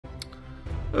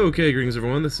Okay, greetings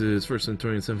everyone. This is First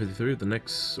Centurion 753 with the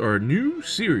next, or new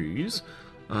series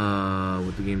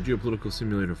with the game Geopolitical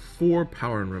Simulator 4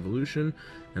 Power and Revolution,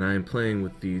 and I am playing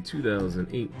with the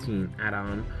 2018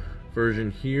 add-on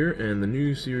version here, and the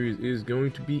new series is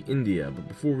going to be India. But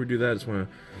before we do that, I just want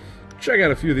to check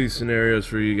out a few of these scenarios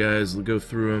for you guys, go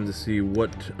through them to see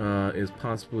what is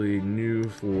possibly new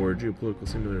for Geopolitical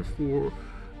Simulator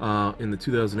 4 in the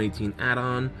 2018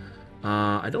 add-on.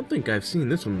 I don't think I've seen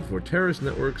this one before. Terrorist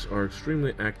networks are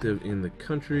extremely active in the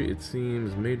country. It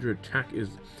seems major attack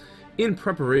is in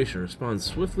preparation. Respond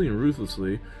swiftly and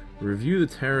ruthlessly. Review the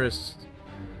terrorist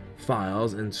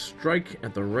files and strike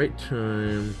at the right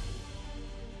time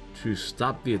to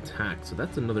stop the attack. So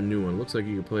that's another new one. Looks like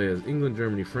you can play as England,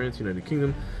 Germany, France, United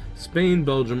Kingdom, Spain,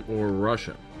 Belgium, or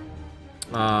Russia.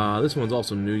 This one's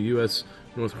also new. U.S.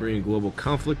 North Korean global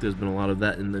conflict. There's been a lot of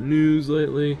that in the news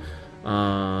lately.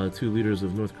 Two leaders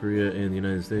of North Korea and the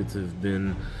United States have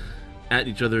been at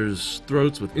each other's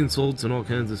throats with insults and all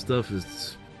kinds of stuff. It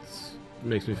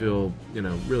makes me feel, you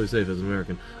know, really safe as an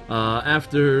American.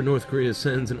 After North Korea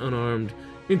sends an unarmed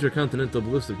intercontinental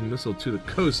ballistic missile to the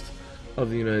coast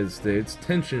of the United States,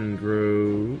 tensions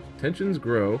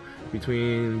grow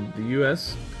between the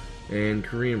U.S. and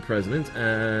Korean presidents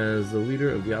as the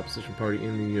leader of the opposition party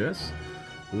in the U.S.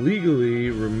 legally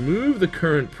remove the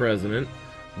current president,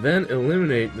 then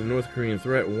eliminate the North Korean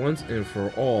threat once and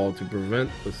for all to prevent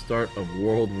the start of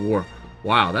World War.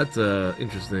 Wow, that's a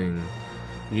interesting,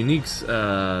 unique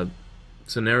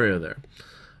scenario there.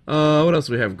 What else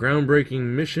do we have? Groundbreaking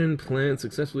mission. Plan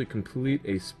successfully complete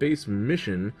a space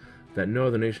mission that no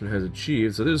other nation has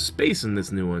achieved. So there's space in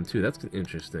this new one too. That's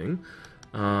interesting.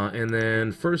 And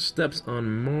then first steps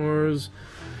on Mars.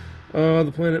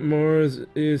 The planet Mars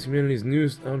is humanity's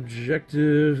newest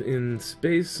objective in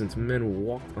space since men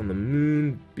walked on the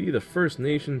moon. Be the first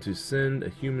nation to send a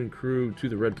human crew to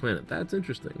the red planet. That's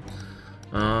interesting.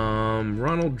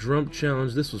 Ronald Trump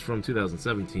challenge. This was from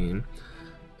 2017.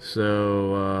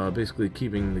 So basically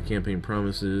keeping the campaign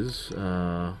promises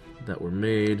that were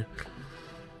made.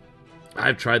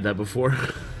 I've tried that before.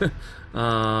 Actually,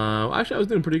 I was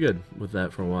doing pretty good with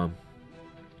that for a while.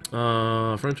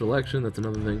 French election, that's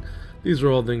another thing. These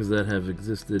are all things that have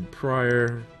existed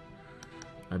prior.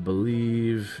 I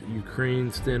believe Ukraine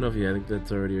standoff, yeah, I think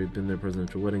that's already been their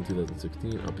presidential wedding,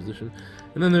 2016, opposition.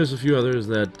 And then there's a few others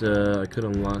that I could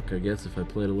unlock, I guess, if I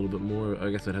played a little bit more. I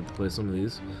guess I'd have to play some of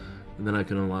these, and then I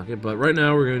could unlock it. But right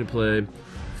now we're going to play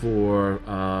for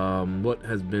what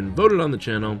has been voted on the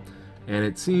channel, and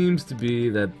it seems to be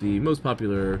that the most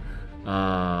popular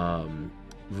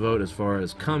vote as far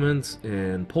as comments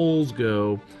and polls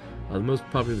go, the most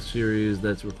popular series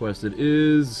that's requested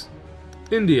is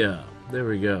India. There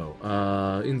we go.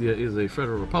 India is a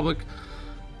federal republic,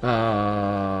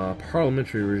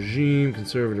 parliamentary regime,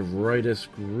 conservative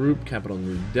rightist group, capital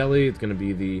New Delhi. It's going to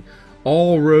be the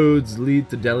All Roads Lead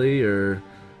to Delhi, or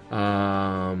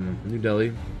New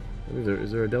Delhi.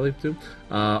 Is there a Delhi too?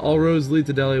 All roads lead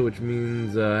to Delhi, which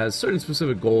means has certain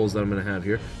specific goals that I'm going to have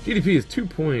here. GDP is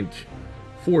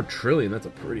 2.4 trillion. That's a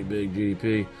pretty big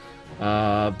GDP.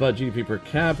 But GDP per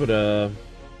capita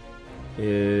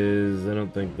is, I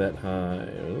don't think, that high. I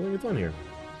don't think it's on here.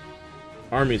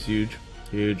 Army is huge.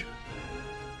 Huge.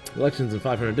 Elections in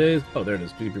 500 days. Oh, there it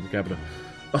is. GDP per capita.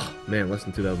 Oh, man, less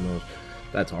than $2,000.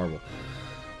 That's horrible.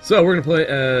 So, we're going to play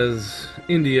as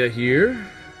India here.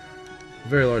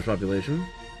 Very large population.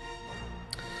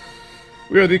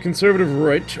 We are the conservative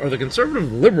right, or the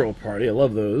conservative liberal party. I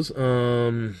love those.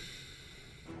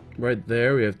 Right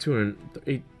there, we have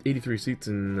 283 seats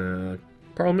in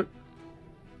Parliament.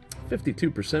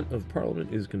 52% of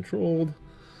Parliament is controlled.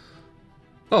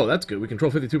 Oh, that's good. We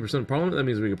control 52% of Parliament. That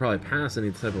means we could probably pass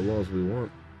any type of laws we want.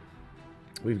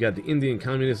 We've got the Indian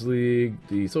Communist League,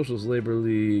 the Socialist Labor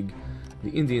League, the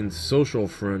Indian Social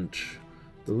Front,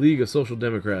 the League of Social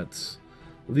Democrats,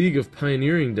 League of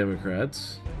Pioneering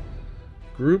Democrats,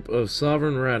 Group of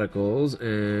Sovereign Radicals,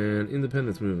 and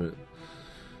Independence Movement.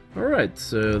 Alright,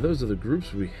 so those are the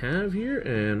groups we have here,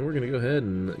 and we're going to go ahead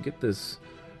and get this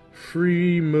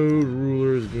free mode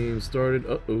rulers game started.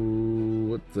 Uh-oh,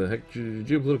 what the heck?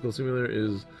 Geopolitical Simulator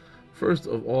is, first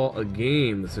of all, a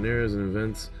game. The scenarios and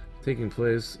events taking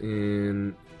place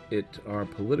in it are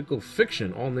political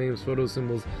fiction. All names, photos,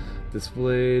 symbols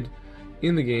displayed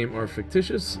in the game are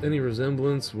fictitious. Any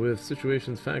resemblance with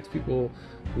situations, facts, people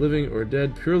living or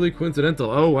dead, purely coincidental.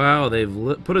 Oh wow,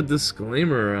 they've put a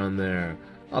disclaimer on there.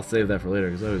 I'll save that for later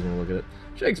because I always want to look at it.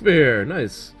 Shakespeare,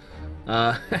 nice.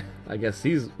 I guess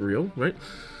he's real, right?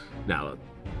 Now,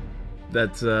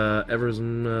 that's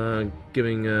Eversm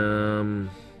giving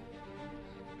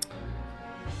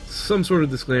some sort of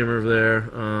disclaimer there.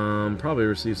 Probably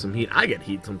receive some heat. I get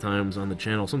heat sometimes on the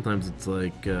channel. Sometimes it's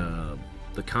like the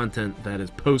content that is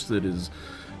posted is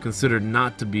considered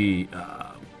not to be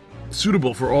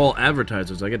suitable for all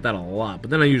advertisers. I get that a lot,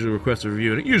 but then I usually request a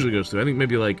review, and it usually goes through. I think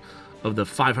maybe like of the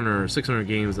 500 or 600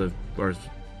 games or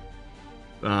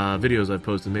videos I've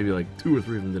posted, maybe like 2 or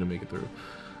 3 of them didn't make it through.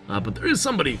 But there is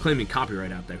somebody claiming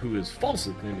copyright out there who is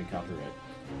falsely claiming copyright.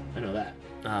 I know that.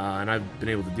 And I've been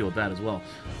able to deal with that as well.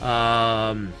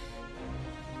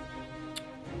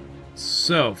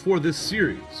 So, for this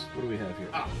series, what do we have here?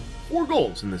 4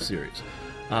 goals in this series.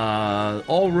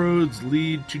 All roads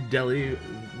lead to Delhi.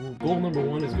 Goal number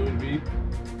 1 is going to be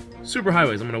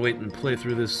Superhighways. I'm going to wait and play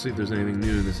through this, see if there's anything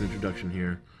new in this introduction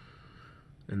here.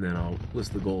 And then I'll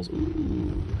list the goals.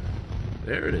 Ooh,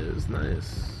 there it is.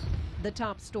 Nice. The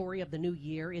top story of the new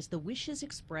year is the wishes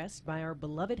expressed by our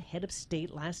beloved head of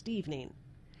state last evening.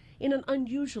 In an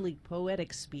unusually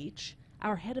poetic speech,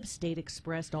 our head of state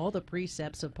expressed all the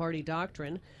precepts of party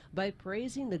doctrine by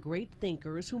praising the great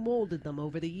thinkers who molded them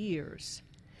over the years.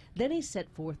 Then he set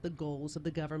forth the goals of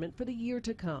the government for the year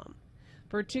to come,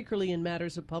 particularly in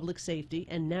matters of public safety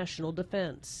and national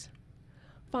defense.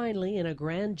 Finally, in a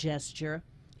grand gesture,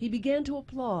 he began to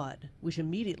applaud, which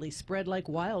immediately spread like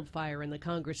wildfire in the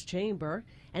Congress chamber,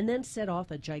 and then set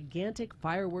off a gigantic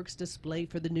fireworks display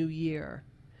for the new year.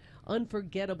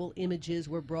 Unforgettable images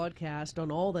were broadcast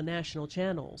on all the national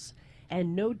channels,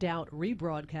 and no doubt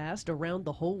rebroadcast around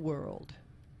the whole world.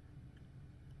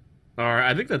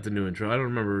 Alright, I think that's the new intro. I don't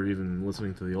remember even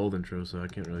listening to the old intro, so I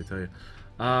can't really tell you.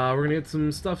 We're going to get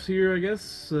some stuff here, I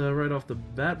guess, right off the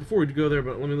bat. Before we go there,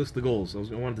 but let me list the goals. I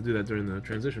wanted to do that during the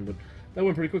transition, but that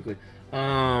went pretty quickly.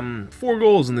 4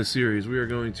 goals in this series. We are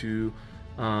going to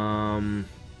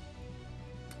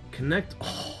connect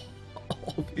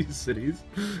all these cities.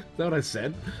 Is that what I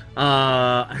said?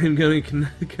 I'm going to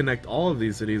connect all of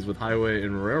these cities with highway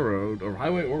and railroad, or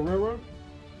highway or railroad?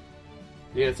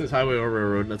 Yeah, it says highway or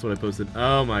railroad. That's what I posted.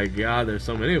 Oh my god, there's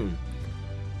so many of them.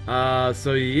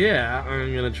 So yeah,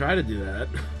 I'm gonna try to do that.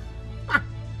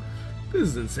 This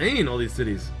is insane, all these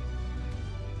cities.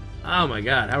 Oh my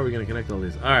god, how are we gonna connect all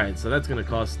these? Alright, so that's gonna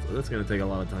take a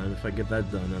lot of time. If I get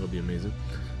that done, that'll be amazing.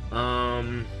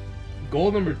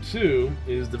 Goal number 2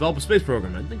 is develop a space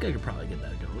program. I think I could probably get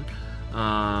that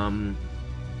going.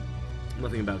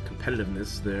 Nothing about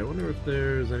competitiveness there. I wonder if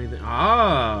there's anything.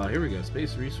 Here we go.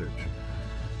 Space research.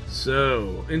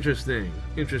 So, interesting.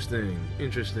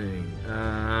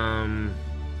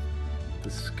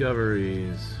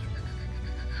 Discoveries.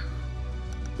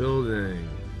 Building.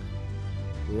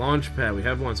 Launch pad. We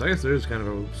have one. So I guess there is kind of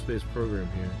a space program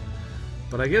here.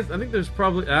 But I think there's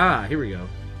probably... here we go.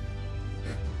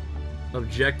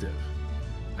 Objective.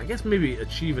 I guess maybe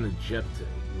achieve an objective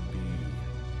would be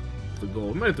the goal.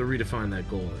 We might have to redefine that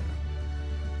goal there.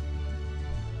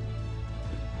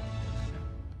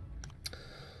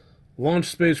 Launch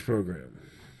space program.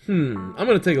 I'm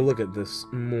going to take a look at this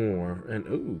more. And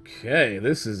okay,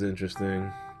 this is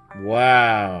interesting.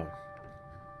 Wow.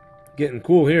 Getting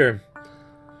cool here.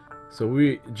 So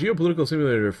Geopolitical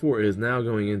Simulator 4 is now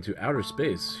going into outer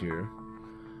space here.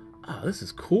 Oh, this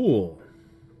is cool.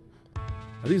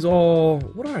 Are these all...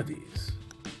 What are these?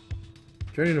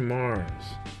 Journey to Mars.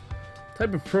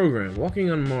 Type of program.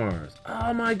 Walking on Mars.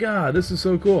 Oh my god, this is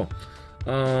so cool.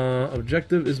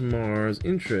 Objective is Mars.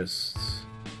 Interests.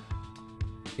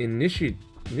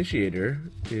 Initiator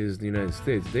is the United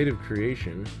States. Date of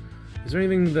creation. Is there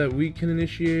anything that we can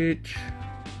initiate?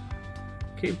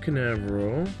 Cape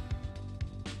Canaveral.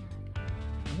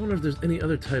 I wonder if there's any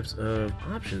other types of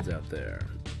options out there.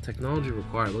 Technology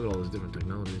required. Look at all these different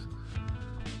technologies.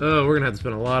 Oh, we're gonna have to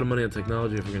spend a lot of money on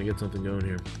technology if we're gonna get something going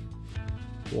here.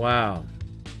 Wow.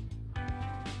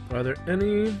 Are there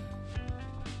any...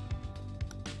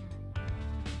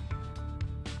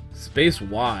 Space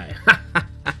Y.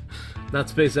 Not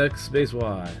SpaceX, Space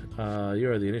Y. You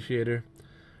are the initiator.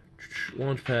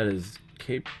 Launchpad is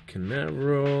Cape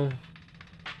Canaveral.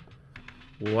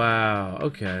 Wow,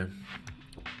 okay.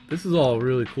 This is all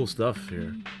really cool stuff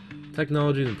here.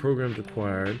 Technologies and programs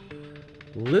required.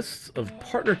 Lists of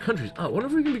partner countries. Oh, I wonder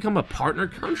if we can become a partner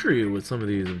country with some of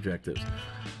these objectives.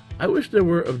 I wish there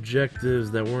were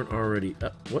objectives that weren't already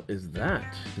up. What is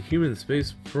that? The Human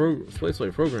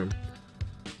Spaceflight Program.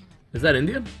 Is that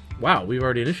India? Wow, we've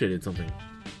already initiated something.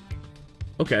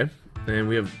 Okay, and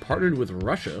we have partnered with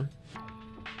Russia.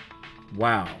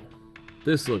 Wow,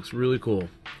 this looks really cool.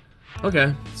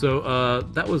 Okay, so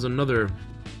that was another...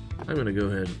 I'm gonna go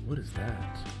ahead. What is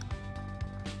that?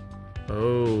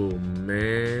 Oh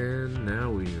man,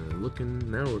 now we are looking.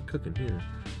 Now we're cooking here.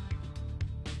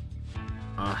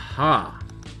 Aha!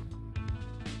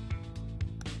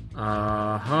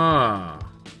 Aha.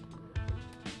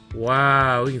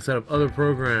 Wow, we can set up other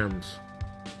programs.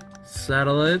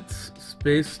 Satellites,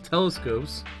 space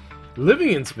telescopes, living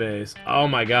in space. Oh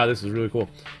my god, this is really cool.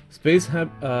 Space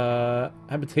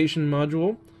habitation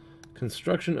module,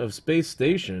 construction of space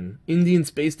station, Indian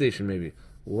space station maybe,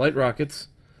 light rockets,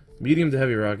 medium to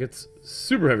heavy rockets,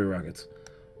 super heavy rockets.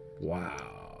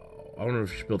 Wow. I wonder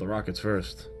if we should build the rockets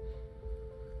first.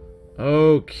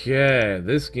 Okay,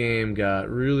 this game got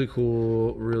really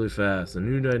cool really fast. A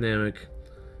new dynamic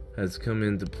has come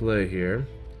into play here.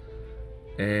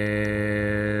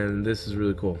 And this is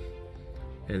really cool.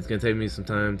 And it's going to take me some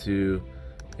time to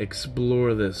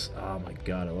explore this. Oh my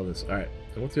god, I love this. Alright,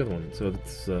 and what's the other one? So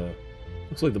it's,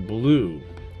 looks like the blue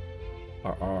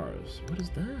are ours. What is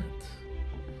that?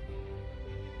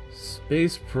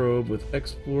 Space probe with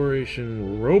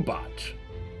exploration robot.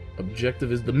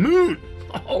 Objective is the moon!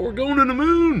 Oh, we're going to the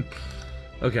moon!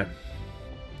 Okay.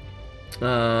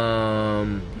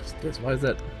 What's this? Why is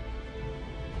that?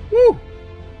 Woo!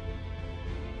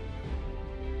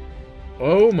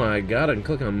 Oh my god, I can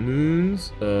click on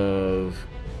moons of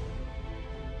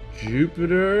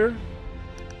Jupiter,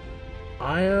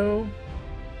 Io,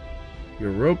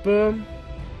 Europa.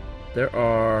 There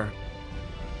are...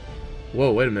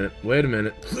 Whoa, wait a minute.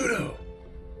 Pluto!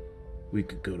 We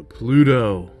could go to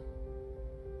Pluto.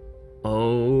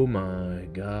 Oh my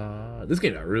god. This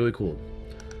game got really cool.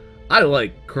 I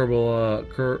like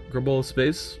Kerbal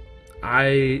Space.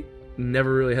 I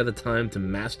never really had the time to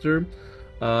master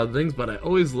things, but I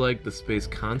always liked the space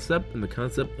concept and the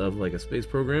concept of like a space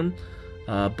program.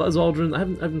 Buzz Aldrin, I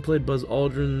haven't played Buzz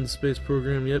Aldrin's space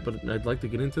program yet, but I'd like to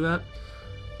get into that.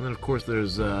 And then of course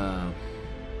there's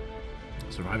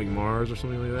Surviving Mars or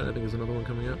something like that. I think is another one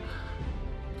coming out.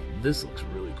 This looks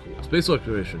really cool. Space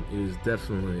exploration is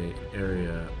definitely an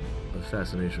area of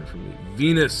fascination for me.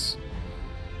 Venus!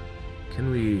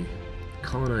 Can we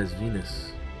colonize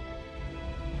Venus?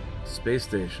 Space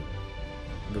station.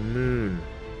 The moon.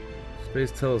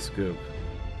 Space telescope.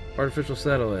 Artificial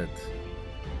satellite.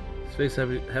 Space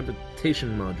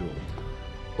habitation module.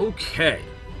 Okay.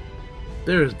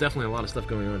 There's definitely a lot of stuff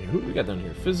going on here. Who do we got down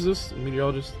here? Physicist?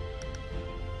 Meteorologist?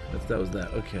 That was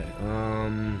that. Okay.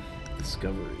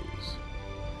 Discoveries.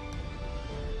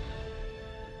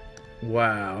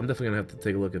 Wow, I'm definitely gonna have to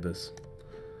take a look at this.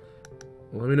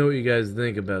 Let me know what you guys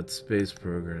think about space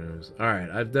programs.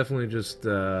 Alright, I've definitely just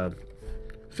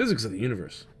physics of the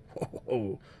universe.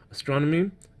 Whoa. Astronomy,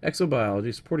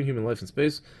 exobiology, supporting human life in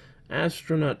space,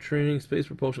 astronaut training, space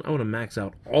propulsion. I want to max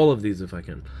out all of these if I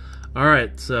can.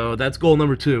 Alright, so that's goal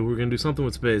number 2. We're gonna do something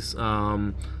with space.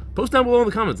 Post down below in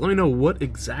the comments. Let me know what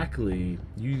exactly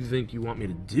you think you want me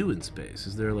to do in space.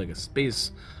 Is there like a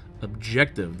space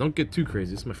objective? Don't get too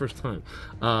crazy. It's my first time.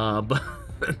 But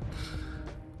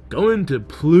going to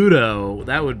Pluto,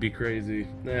 that would be crazy.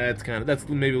 That's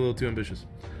maybe a little too ambitious.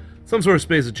 Some sort of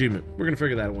space achievement. We're gonna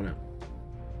figure that one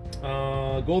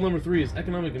out. Goal number 3 is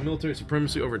economic and military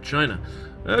supremacy over China.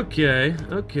 Okay.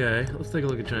 Let's take a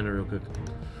look at China real quick.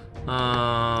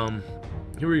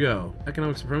 Here we go.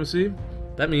 Economic supremacy.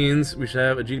 That means we should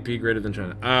have a GDP greater than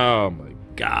China. Oh my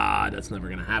god, that's never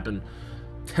gonna happen.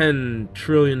 $10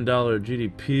 trillion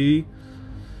GDP.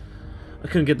 I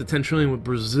couldn't get the 10 trillion with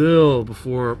Brazil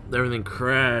before everything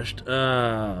crashed.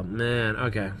 Oh man,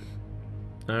 okay.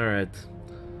 Alright.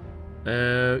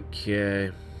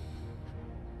 Okay.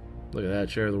 Look at that,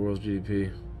 share of the world's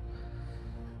GDP.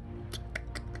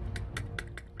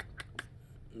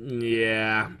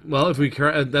 Yeah. Well, if we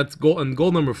that's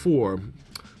goal number 4.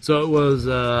 So it was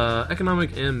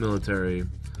economic and military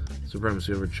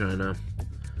supremacy over China.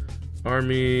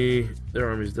 Army, their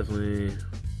army is definitely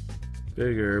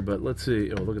bigger, but let's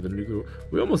see. Oh, look at the nuclear.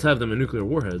 We almost have them in nuclear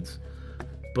warheads.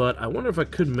 But I wonder if I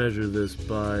could measure this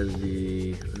by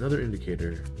another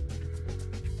indicator.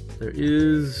 There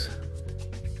is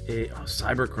a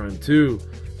cybercrime too.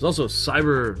 There's also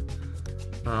cyber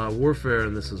warfare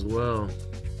in this as well.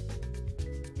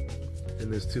 In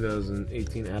this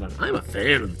 2018 add-on. I'm a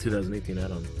fan of the 2018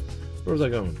 add-on. Where was I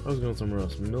going? I was going somewhere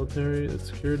else. Military,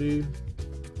 security.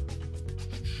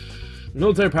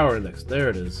 Military power index. There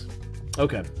it is.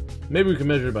 Okay. Maybe we can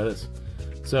measure it by this.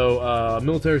 So,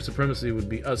 military supremacy would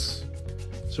be us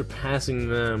surpassing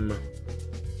them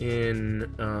in...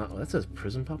 oh, that says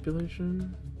prison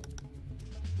population?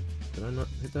 Did I not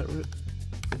hit that right?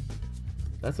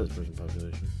 That says prison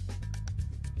population.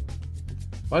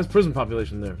 Why is prison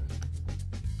population there?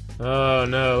 Oh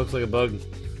no, looks like a bug.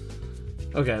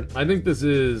 Okay, I think this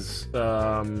is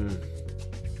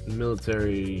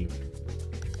military.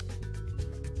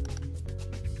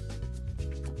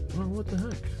 Oh, what the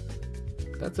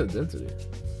heck? That's a density.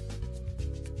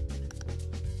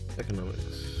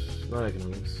 Economics. Not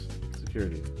economics.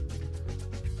 Security.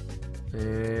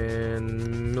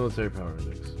 And military power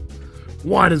index.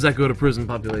 Why does that go to prison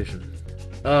population?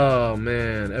 Oh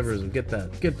man, Everism, get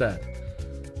that. Get that.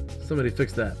 Somebody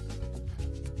fix that.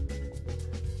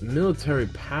 Military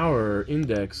power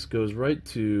index goes right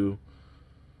to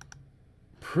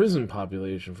prison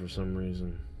population for some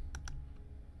reason.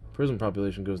 Prison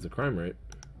population goes to crime rate.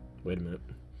 Wait a minute.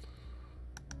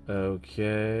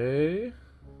 Okay.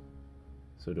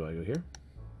 So do I go here?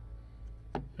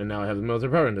 And now I have the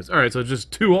military power index. Alright, so it's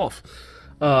just 2 off.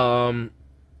 And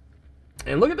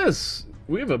look at this.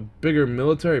 We have a bigger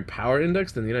military power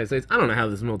index than the United States. I don't know how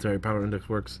this military power index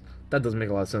works. That doesn't make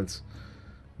a lot of sense.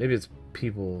 Maybe it's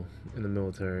people in the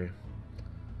military.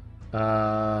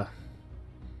 I'm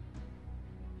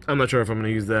not sure if I'm going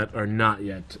to use that or not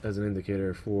yet as an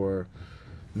indicator for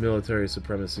military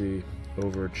supremacy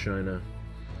over China.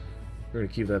 We're going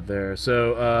to keep that there.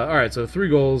 So, alright, so 3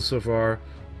 goals so far.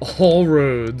 All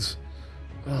roads.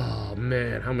 Oh,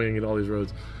 man, how am I going to get all these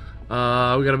roads? We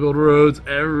got to build roads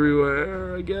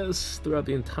everywhere, I guess, throughout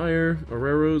the entire, or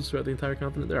railroads throughout the entire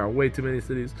continent. There are way too many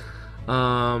cities.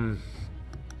 Yeah.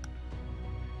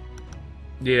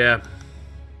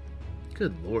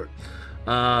 Good lord.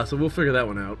 So we'll figure that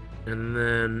one out. And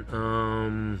then,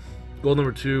 goal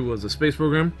number 2 was the space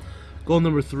program. Goal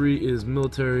number 3 is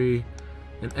military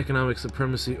and economic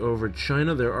supremacy over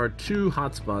China. There are 2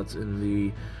 hotspots in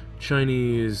the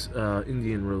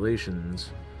Chinese-Indian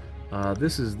relations.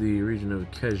 This is the region of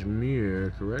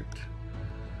Kashmir, correct?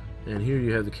 And here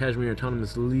you have the Kashmir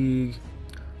Autonomous League.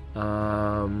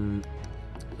 So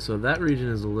that region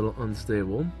is a little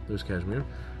unstable. There's Kashmir.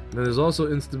 And then there's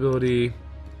also instability,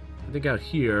 I think, out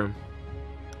here.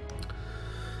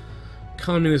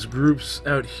 Communist groups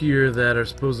out here that are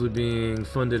supposedly being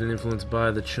funded and influenced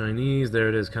by the Chinese. There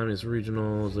it is, Communist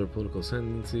Regionals, their political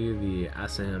ascendancy, the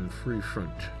Assam Free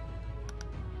Front.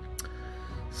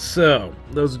 So,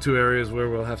 those are 2 areas where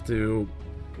we'll have to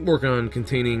work on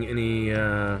containing any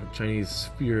Chinese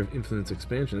sphere of influence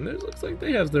expansion. It looks like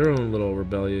they have their own little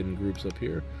rebellion groups up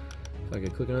here. If I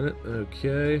could click on it.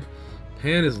 Okay.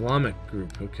 Pan-Islamic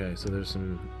group. Okay, so there's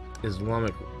some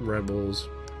Islamic rebels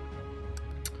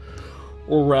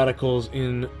or radicals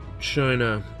in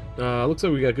China. Looks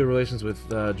like we got good relations with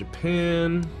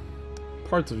Japan,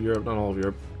 parts of Europe, not all of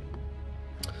Europe.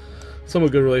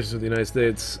 Somewhat good relations with the United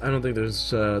States. I don't think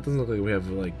there's, it doesn't look like we have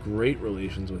like great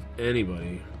relations with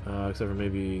anybody, except for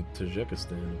maybe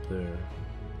Tajikistan up there.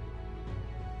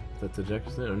 Is that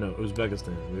Tajikistan? Or no,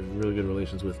 Uzbekistan. We have really good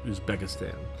relations with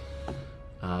Uzbekistan.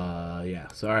 Yeah,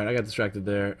 so alright, I got distracted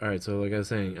there. Alright, so like I was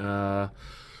saying,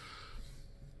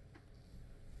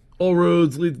 all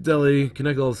roads lead to Delhi,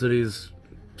 connect all cities,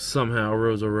 somehow,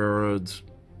 roads or railroads.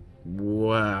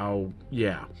 Wow,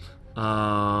 yeah.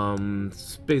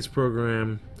 Space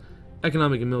program,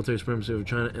 economic and military supremacy over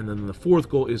China, and then the 4th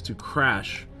goal is to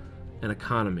crash an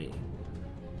economy.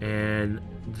 And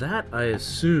that, I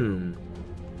assume,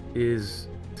 is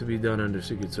to be done under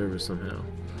Secret Service somehow.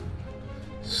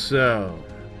 So,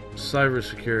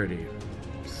 cybersecurity.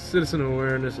 Citizen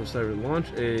awareness of cyber.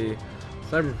 Launch a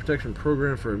cyber protection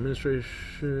program for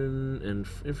administration and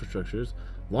infrastructures.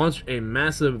 Launch a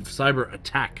massive cyber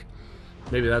attack.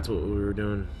 Maybe that's what we were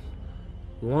doing.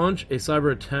 Launch a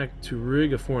cyber attack to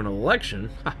rig a foreign election.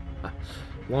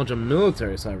 Launch a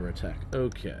military cyber attack.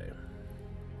 Okay.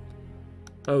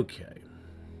 Okay.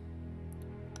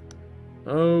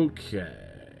 Okay.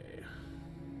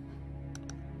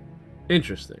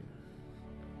 Interesting.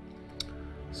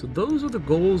 So those are the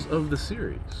goals of the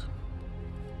series.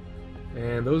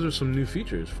 And those are some new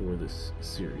features for this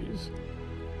series.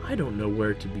 I don't know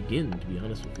where to begin, to be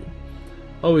honest with you.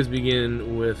 Always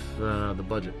begin with the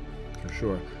budget, for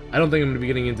sure. I don't think I'm going to be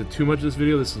getting into too much of this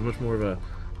video. This is much more of a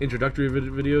introductory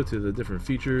video to the different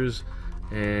features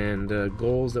and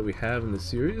goals that we have in the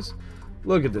series.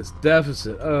 Look at this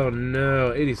deficit. Oh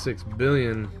no, 86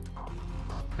 billion.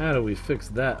 How do we fix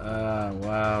that?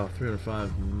 Wow,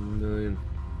 305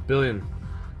 billion.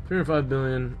 305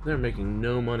 billion. They're making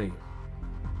no money.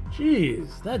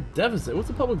 Jeez, that deficit. What's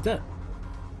the public debt?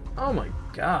 Oh my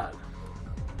god.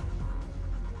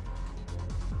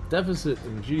 Deficit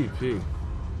in GDP.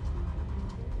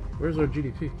 Where's our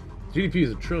GDP? GDP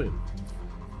is $1 trillion.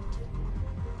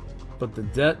 But the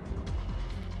debt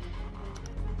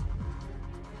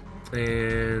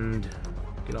and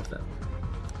get off that.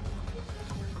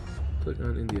 Click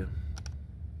on India.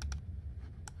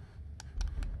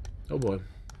 Oh boy.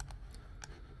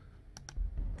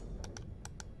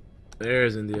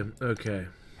 There's India. Okay.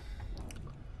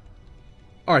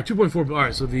 Alright, 2.4.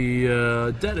 Alright, so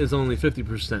the debt is only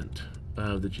 50%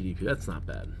 of the GDP. That's not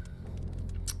bad.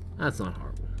 That's not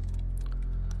horrible.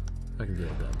 I can deal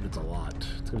with that, but it's a lot.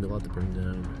 It's gonna be a lot to bring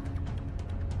down.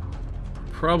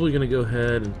 Probably gonna go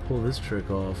ahead and pull this trick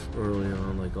off early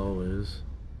on, like always.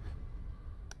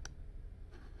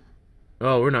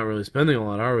 Oh, we're not really spending a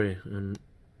lot, are we? And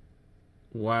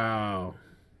wow.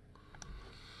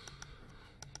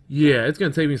 Yeah, it's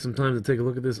going to take me some time to take a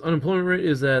look at this. Unemployment rate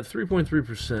is at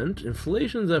 3.3%.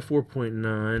 Inflation's at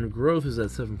 4.9. Growth is at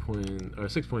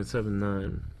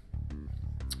 6.79.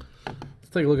 Let's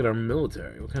take a look at our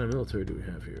military. What kind of military do we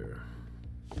have here?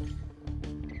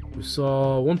 We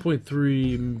saw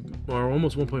 1.3 or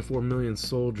almost 1.4 million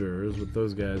soldiers with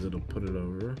those guys. It'll put it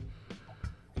over.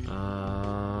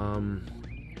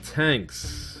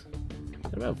 Tanks.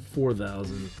 About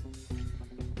 4,000.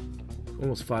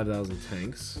 Almost 5,000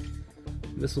 tanks.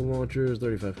 Missile launchers,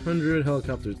 3,500.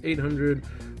 Helicopters, 800.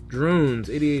 Drones,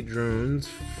 88 drones.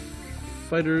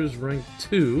 Fighters, rank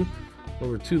 2.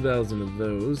 Over 2,000 of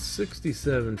those.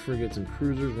 67 frigates and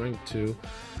cruisers, rank 2.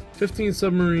 15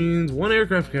 submarines, 1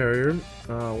 aircraft carrier,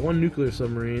 1 nuclear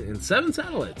submarine, and 7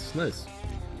 satellites. Nice.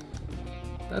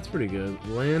 That's pretty good.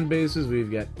 Land bases,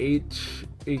 we've got 18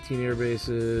 air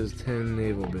bases, 10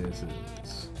 naval bases.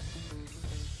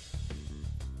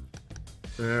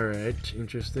 Alright,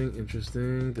 interesting,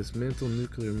 interesting. Dismantle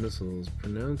nuclear missiles.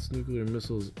 Produce, nuclear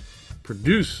missiles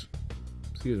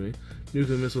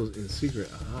in secret.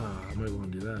 Ah, I might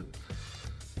want to do that.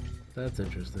 That's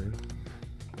interesting.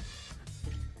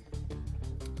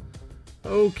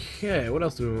 Okay, what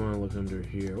else do we want to look under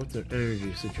here? What's our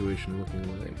energy situation looking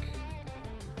like?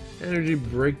 Energy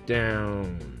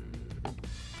breakdown.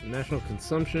 National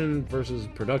consumption versus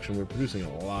production. We're producing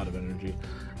a lot of energy.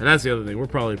 And that's the other thing. We're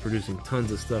probably producing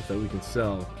tons of stuff that we can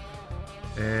sell.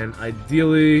 And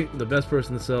ideally, the best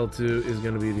person to sell to is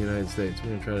going to be the United States.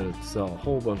 We're going to try to sell a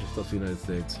whole bunch of stuff to the United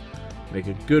States. Make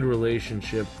a good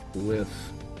relationship with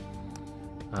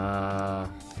the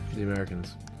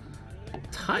Americans.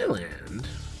 Thailand?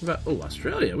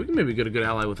 Australia. We can maybe get a good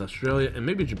ally with Australia and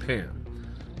maybe Japan.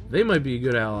 They might be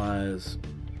good allies.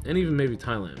 And even maybe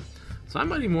Thailand. So I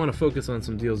might even want to focus on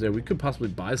some deals there. We could possibly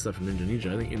buy stuff from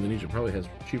Indonesia. I think Indonesia probably has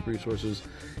cheap resources.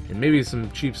 And maybe some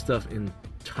cheap stuff in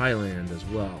Thailand as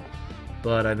well.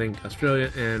 But I think Australia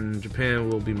and Japan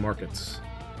will be markets.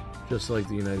 Just like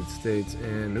the United States.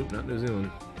 And nope, not New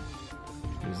Zealand.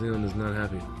 New Zealand is not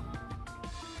happy.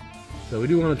 So we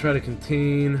do want to try to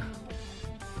contain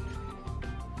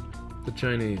the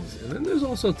Chinese. And then there's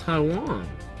also Taiwan.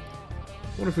 I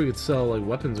wonder if we could sell like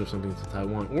weapons or something to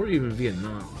Taiwan, or even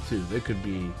Vietnam too. They could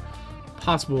be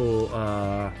possible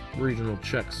regional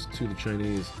checks to the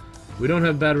Chinese. We don't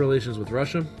have bad relations with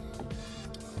Russia.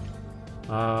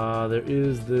 There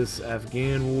is this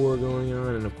Afghan war going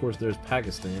on, and of course there's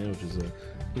Pakistan, which is an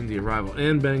India rival,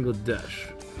 and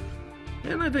Bangladesh.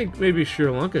 And I think maybe Sri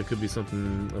Lanka could be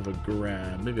something of a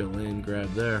grab, maybe a land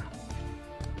grab there.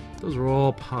 Those are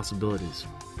all possibilities.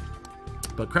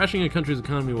 But crashing a country's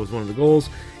economy was one of the goals.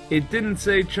 It didn't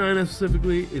say China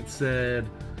specifically. It said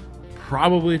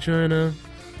probably China.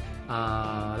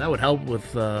 That would help with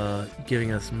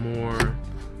giving us more.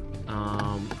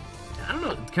 I don't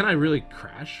know. Can I really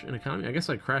crash an economy? I guess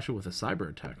I crash it with a cyber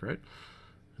attack, right?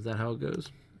 Is that how it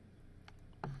goes?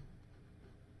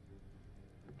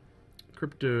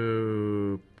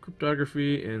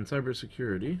 Cryptography and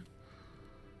cybersecurity.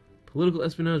 Political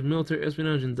espionage, military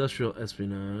espionage, industrial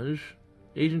espionage.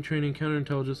 Agent training,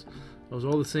 counterintelligence, those are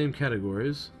all the same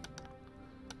categories.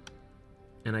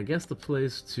 And I guess the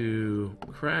place to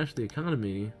crash the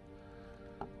economy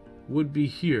would be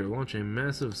here. Launch a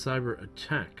massive cyber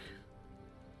attack.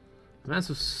 A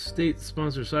massive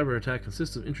state-sponsored cyber attack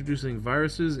consists of introducing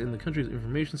viruses in the country's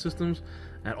information systems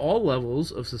at all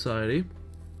levels of society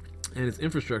and its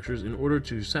infrastructures in order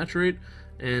to saturate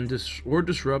and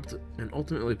disrupt and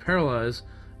ultimately paralyze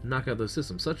knock out those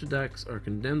systems. Such attacks are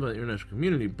condemned by the international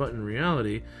community, but in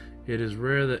reality, it is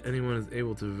rare that anyone is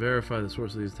able to verify the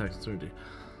source of these attacks with certainty.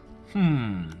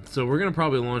 So we're going to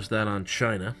probably launch that on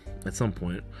China at some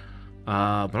point. But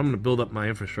I'm going to build up my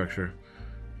infrastructure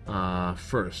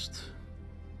first.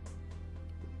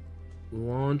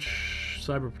 Launch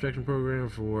cyber protection program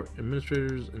for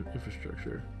administrators and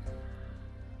infrastructure.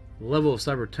 Level of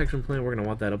cyber protection plan, we're going to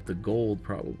want that up to gold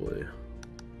probably.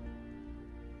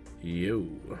 Yo.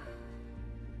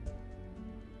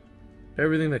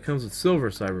 Everything that comes with silver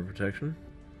cyber protection.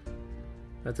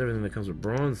 That's everything that comes with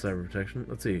bronze cyber protection.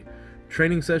 Let's see.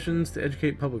 Training sessions to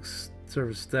educate public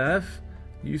service staff.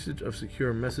 Usage of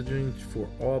secure messaging for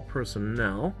all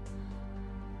personnel.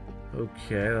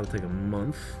 Okay, that'll take a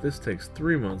month. This takes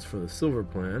 3 months for the silver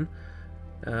plan.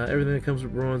 Everything that comes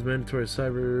with bronze, mandatory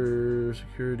cyber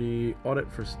security audit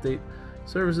for state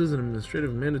Services and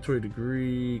Administrative Mandatory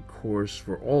Degree course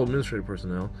for all administrative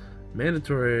personnel.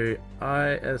 Mandatory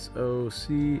ISO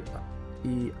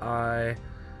CEI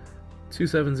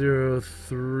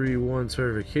 27031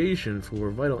 certification for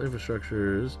vital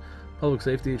infrastructures, public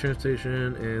safety,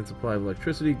 transportation, and supply of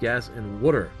electricity, gas, and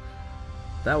water.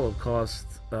 That will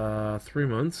cost 3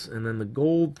 months. And then the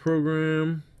gold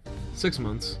program, 6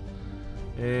 months.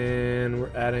 And we're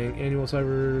adding annual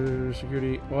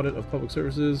cybersecurity audit of public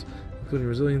services, including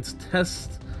resilience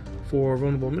tests for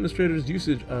vulnerable administrators,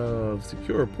 usage of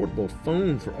secure portable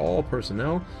phone for all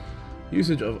personnel,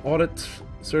 usage of audit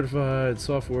certified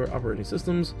software operating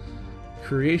systems,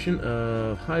 creation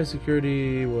of high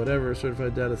security whatever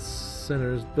certified data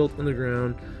centers built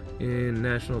underground in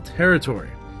national territory.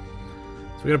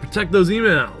 So we gotta protect those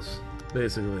emails,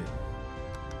 basically.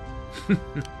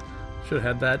 Should have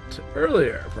had that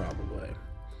earlier, probably.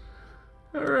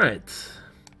 Alright.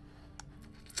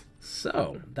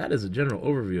 So, that is a general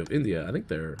overview of India. I think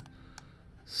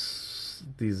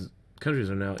these countries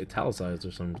are now italicized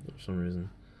for some reason.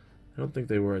 I don't think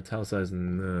they were italicized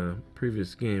in the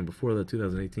previous game before the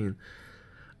 2018.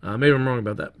 Maybe I'm wrong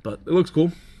about that, but it looks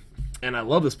cool. And I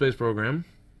love the space program.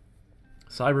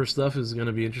 Cyber stuff is going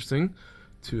to be interesting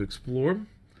to explore.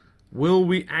 Will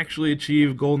we actually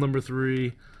achieve goal number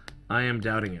 3? I am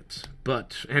doubting it.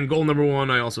 And goal number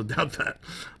 1, I also doubt that.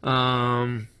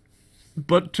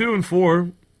 But 2 and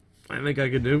 4, I think I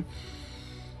could do.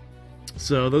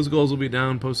 So those goals will be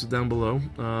posted down below.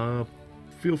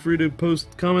 Feel free to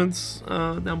post comments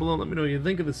down below. Let me know what you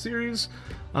think of the series.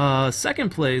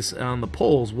 Second place on the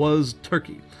polls was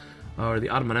Turkey, or the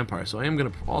Ottoman Empire. So I am going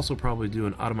to also probably do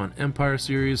an Ottoman Empire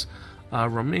series.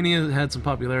 Romania had some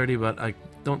popularity, but I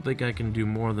don't think I can do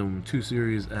more than 2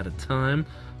 series at a time.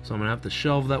 So I'm going to have to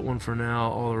shelve that one for now.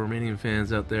 All the Romanian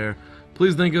fans out there,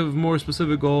 please think of more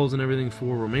specific goals and everything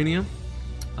for Romania.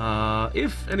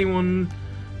 If anyone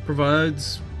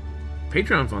provides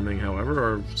Patreon funding, however,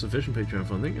 or sufficient Patreon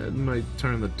funding, it might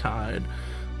turn the tide.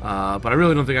 But I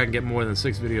really don't think I can get more than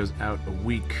 6 videos out a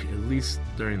week, at least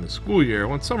during the school year.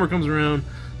 Once summer comes around,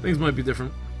 things might be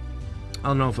different. I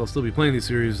don't know if I'll still be playing these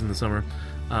series in the summer.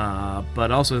 But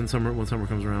also in summer, when summer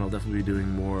comes around, I'll definitely be doing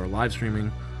more live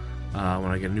streaming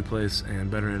when I get a new place and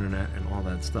better internet and all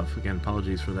that stuff. Again,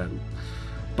 apologies for that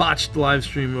botched live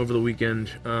stream over the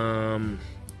weekend.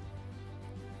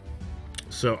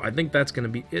 So I think that's going to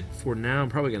be it for now. I'm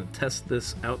probably going to test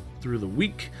this out through the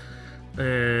week.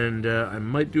 And I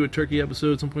might do a Turkey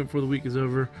episode at some point before the week is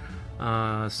over.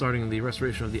 Starting the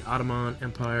restoration of the Ottoman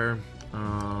Empire,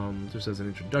 just as an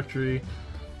introductory.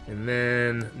 And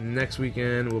then next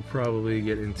weekend we'll probably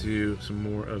get into some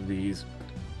more of these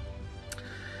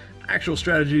actual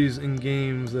strategies in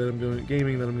games that I'm going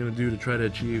to do to try to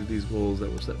achieve these goals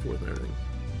that were set forth and everything.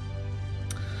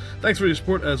 Thanks for your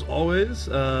support as always.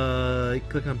 Click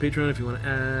on Patreon if you want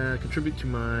to contribute to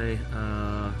my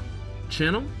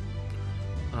channel.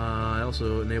 I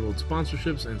also enabled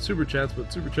sponsorships and super chats,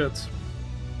 but super chats,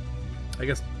 I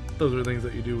guess those are things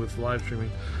that you do with live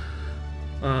streaming,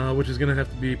 which is going to have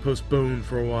to be postponed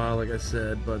for a while, like I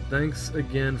said. But thanks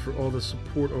again for all the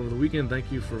support over the weekend. Thank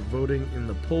you for voting in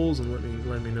the polls and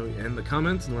let me know, and the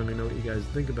comments, and let me know what you guys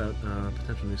think about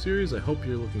potential new series. I hope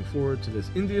you're looking forward to this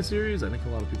India series. I think a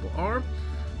lot of people are.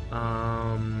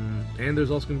 And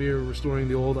there's also going to be a Restoring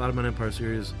the Old Ottoman Empire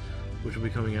series, which will be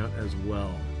coming out as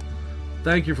well.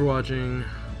 Thank you for watching,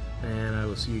 and I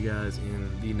will see you guys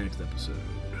in the next episode.